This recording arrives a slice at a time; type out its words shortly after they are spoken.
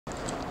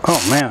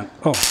Oh man,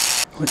 oh.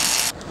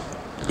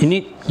 You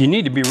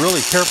need to be really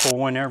careful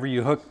whenever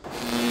you hook.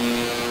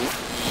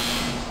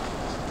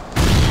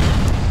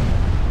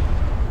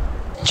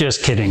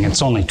 Just kidding,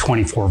 it's only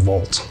 24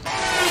 volts.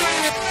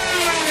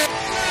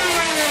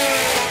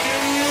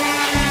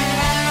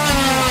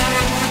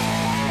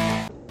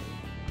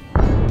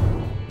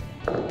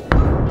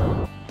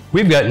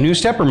 We've got new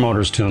stepper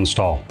motors to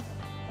install.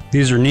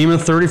 These are NEMA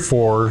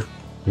 34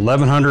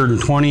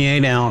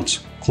 1128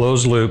 ounce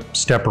closed loop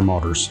stepper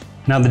motors.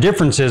 Now the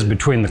difference is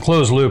between the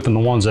closed loop and the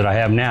ones that I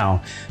have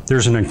now,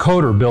 there's an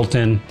encoder built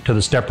in to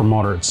the stepper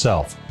motor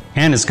itself.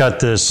 And it's got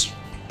this,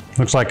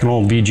 looks like an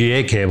old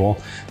VGA cable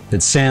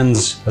that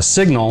sends a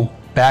signal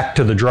back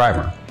to the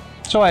driver.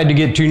 So I had to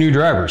get two new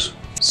drivers.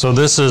 So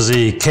this is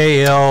the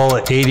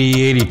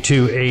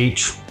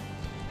KL8082H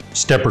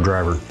stepper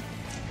driver.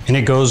 And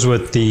it goes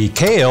with the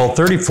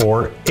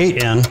KL34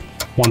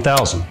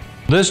 8N1000.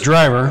 This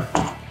driver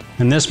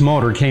and this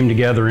motor came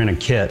together in a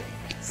kit,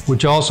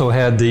 which also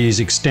had these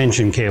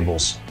extension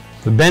cables.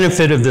 The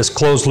benefit of this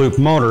closed loop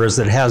motor is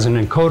that it has an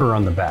encoder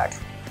on the back,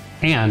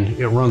 and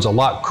it runs a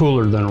lot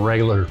cooler than a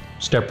regular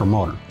stepper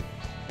motor.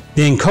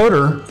 The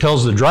encoder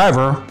tells the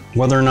driver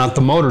whether or not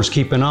the motor's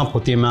keeping up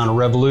with the amount of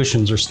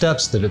revolutions or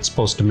steps that it's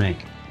supposed to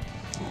make.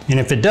 And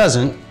if it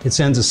doesn't, it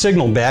sends a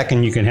signal back,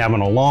 and you can have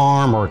an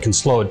alarm, or it can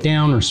slow it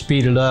down or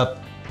speed it up,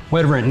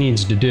 whatever it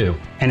needs to do.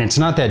 And it's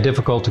not that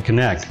difficult to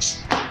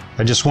connect.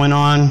 I just went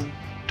on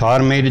to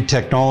Automated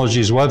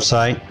Technologies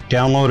website,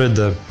 downloaded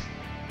the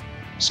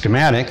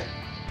schematic,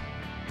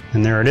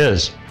 and there it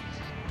is.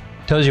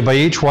 It tells you by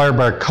each wire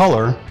by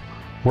color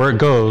where it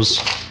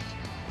goes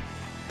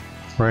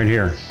right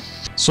here.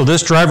 So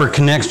this driver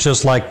connects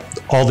just like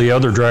all the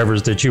other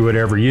drivers that you would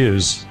ever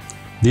use.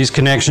 These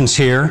connections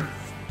here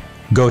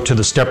go to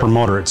the stepper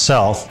motor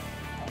itself.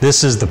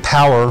 This is the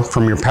power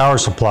from your power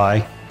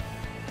supply,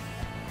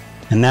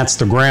 and that's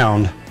the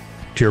ground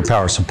to your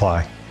power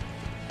supply.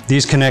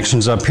 These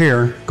connections up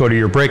here go to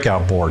your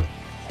breakout board.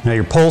 Now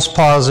your pulse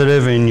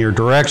positive and your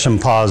direction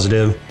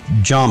positive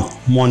jump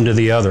one to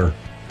the other.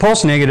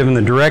 Pulse negative and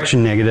the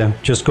direction negative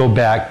just go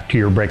back to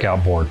your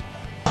breakout board.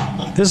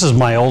 This is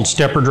my old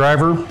stepper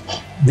driver.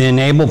 The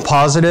enable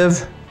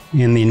positive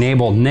and the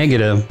enable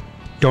negative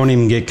don't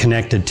even get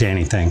connected to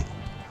anything.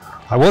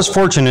 I was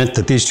fortunate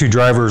that these two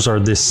drivers are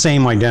the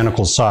same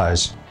identical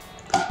size.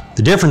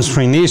 The difference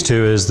between these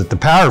two is that the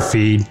power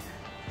feed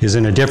is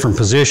in a different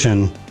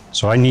position,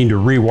 so I need to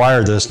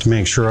rewire this to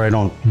make sure I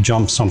don't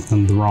jump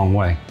something the wrong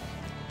way.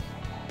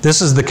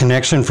 This is the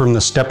connection from the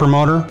stepper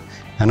motor,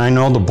 and I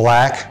know the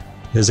black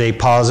is A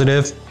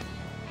positive,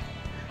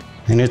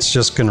 and it's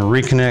just going to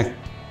reconnect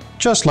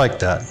just like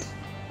that.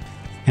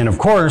 And of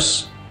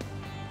course,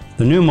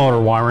 the new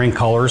motor wiring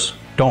colors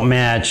don't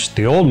match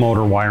the old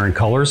motor wiring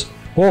colors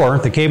or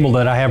the cable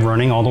that I have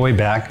running all the way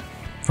back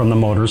from the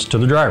motors to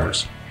the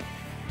drivers.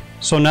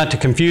 So not to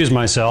confuse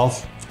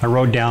myself, I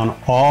wrote down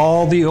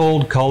all the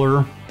old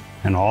color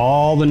and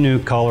all the new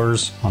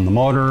colors on the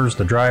motors,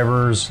 the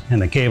drivers,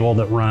 and the cable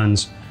that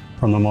runs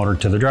from the motor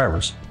to the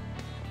drivers.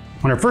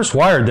 When I first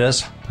wired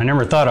this, I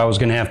never thought I was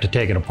going to have to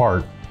take it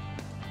apart.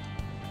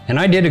 And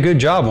I did a good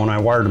job when I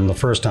wired them the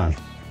first time.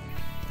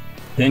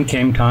 Then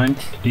came time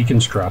to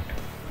deconstruct.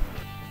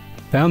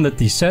 Found that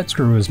the set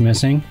screw was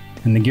missing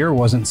and the gear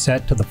wasn't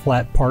set to the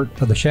flat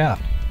part of the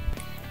shaft.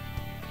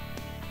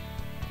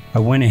 I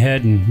went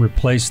ahead and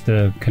replaced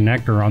the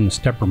connector on the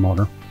stepper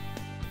motor.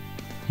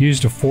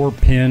 Used a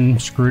 4-pin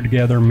screw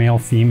together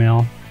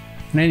male-female,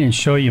 and I didn't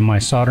show you my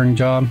soldering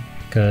job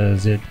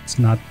because it's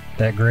not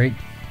that great.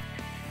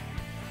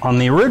 On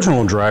the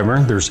original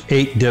driver, there's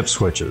 8 dip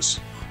switches.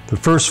 The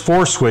first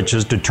 4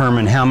 switches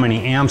determine how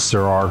many amps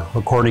there are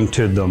according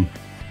to the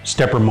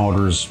stepper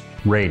motor's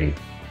rating.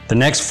 The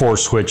next 4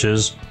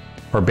 switches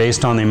are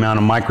based on the amount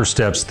of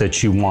microsteps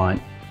that you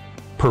want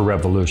per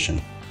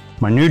revolution.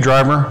 My new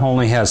driver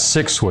only has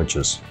 6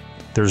 switches.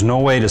 There's no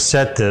way to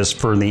set this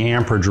for the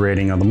amperage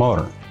rating of the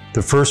motor.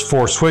 The first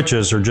 4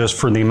 switches are just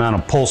for the amount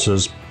of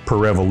pulses per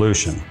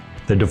revolution.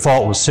 The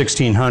default was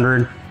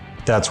 1600,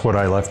 that's what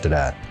I left it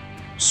at.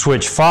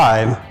 Switch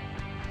 5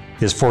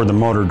 is for the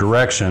motor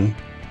direction,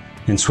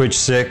 and switch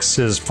 6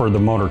 is for the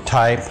motor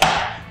type,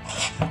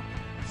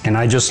 and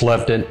I just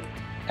left it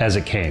as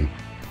it came.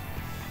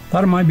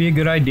 Thought it might be a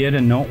good idea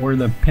to note where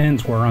the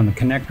pins were on the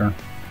connector.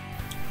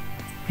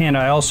 And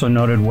I also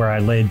noted where I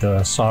laid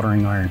the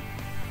soldering iron.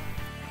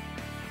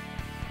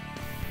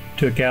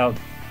 Took out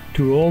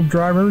 2 old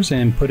drivers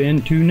and put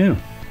in 2 new.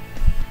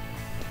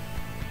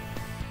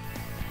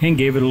 And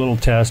gave it a little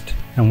test,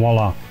 and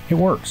voila, it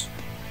works.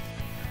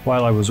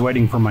 While I was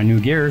waiting for my new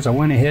gears, I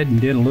went ahead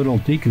and did a little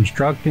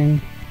deconstructing,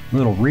 a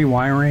little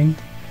rewiring.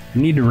 I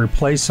need to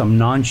replace some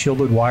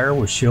non-shielded wire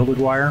with shielded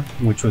wire,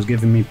 which was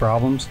giving me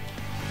problems.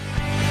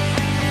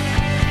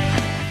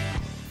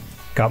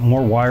 Got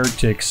more wire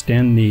to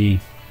extend the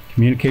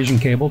communication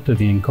cable to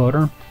the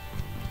encoder.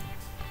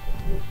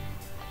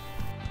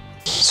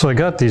 So I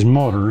got these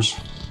motors,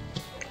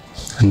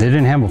 and they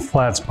didn't have a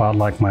flat spot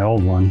like my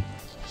old one,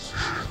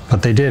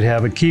 but they did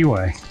have a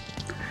keyway.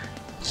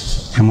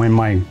 And when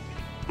my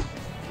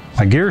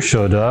My gear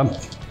showed up,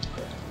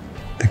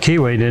 the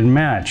keyway didn't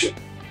match,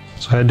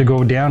 so I had to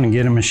go down and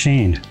get it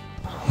machined.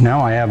 Now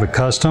I have a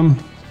custom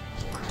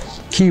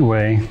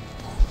keyway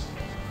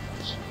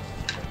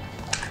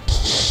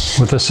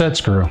with a set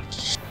screw.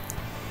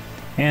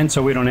 And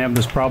so we don't have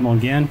this problem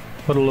again,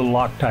 put a little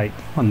Loctite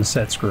on the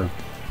set screw.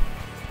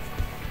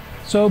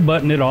 So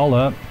button it all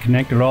up,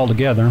 connect it all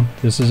together.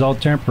 This is all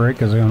temporary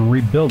because I'm going to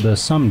rebuild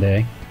this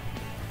someday,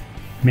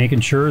 making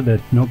sure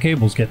that no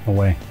cables get in the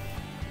way.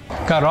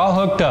 Got it all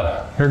hooked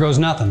up. Here goes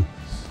nothing.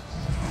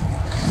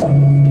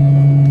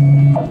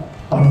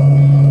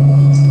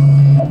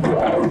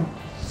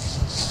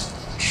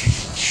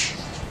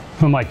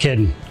 Who am I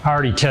kidding? I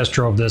already test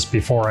drove this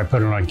before I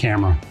put it on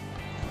camera.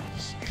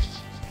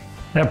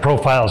 That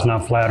profile is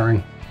not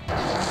flattering.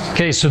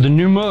 Okay, so the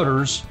new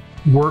motors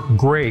work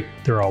great.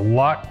 They're a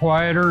lot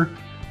quieter.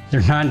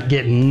 They're not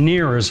getting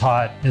near as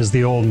hot as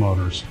the old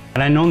motors.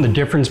 And I know the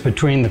difference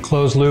between the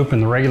closed loop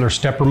and the regular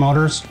stepper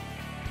motors.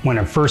 When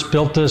I first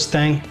built this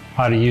thing,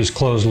 I had to use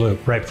closed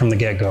loop right from the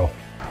get-go.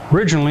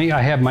 Originally,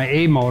 I had my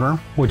A motor,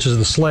 which is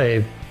the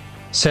slave,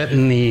 set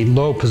in the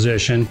low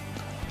position,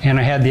 and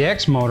I had the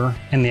X motor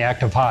in the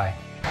active high.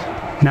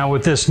 Now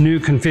with this new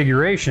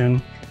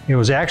configuration, it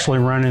was actually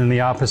running in the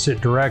opposite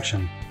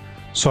direction.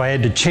 So I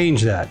had to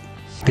change that.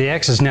 The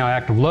X is now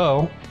active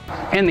low,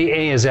 and the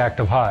A is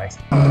active high.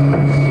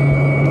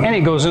 And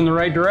it goes in the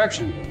right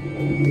direction.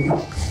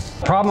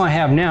 The problem I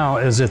have now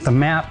is that the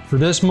map for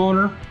this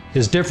motor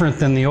is different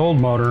than the old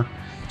motor,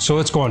 so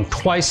it's going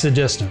twice the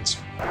distance.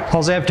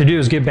 All I have to do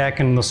is get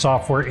back into the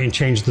software and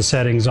change the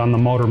settings on the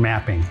motor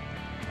mapping.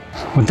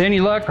 With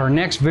any luck, our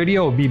next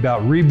video will be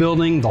about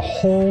rebuilding the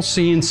whole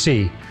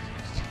CNC.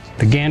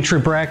 The gantry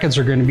brackets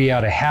are going to be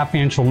out of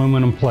 1/2-inch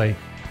aluminum plate.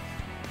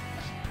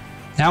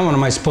 Now what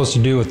am I supposed to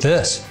do with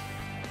this?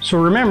 So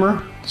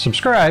remember,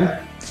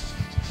 subscribe,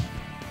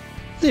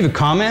 leave a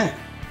comment,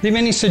 leave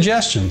any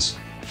suggestions.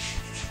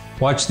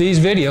 Watch these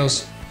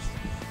videos.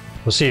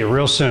 We'll see you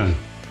real soon.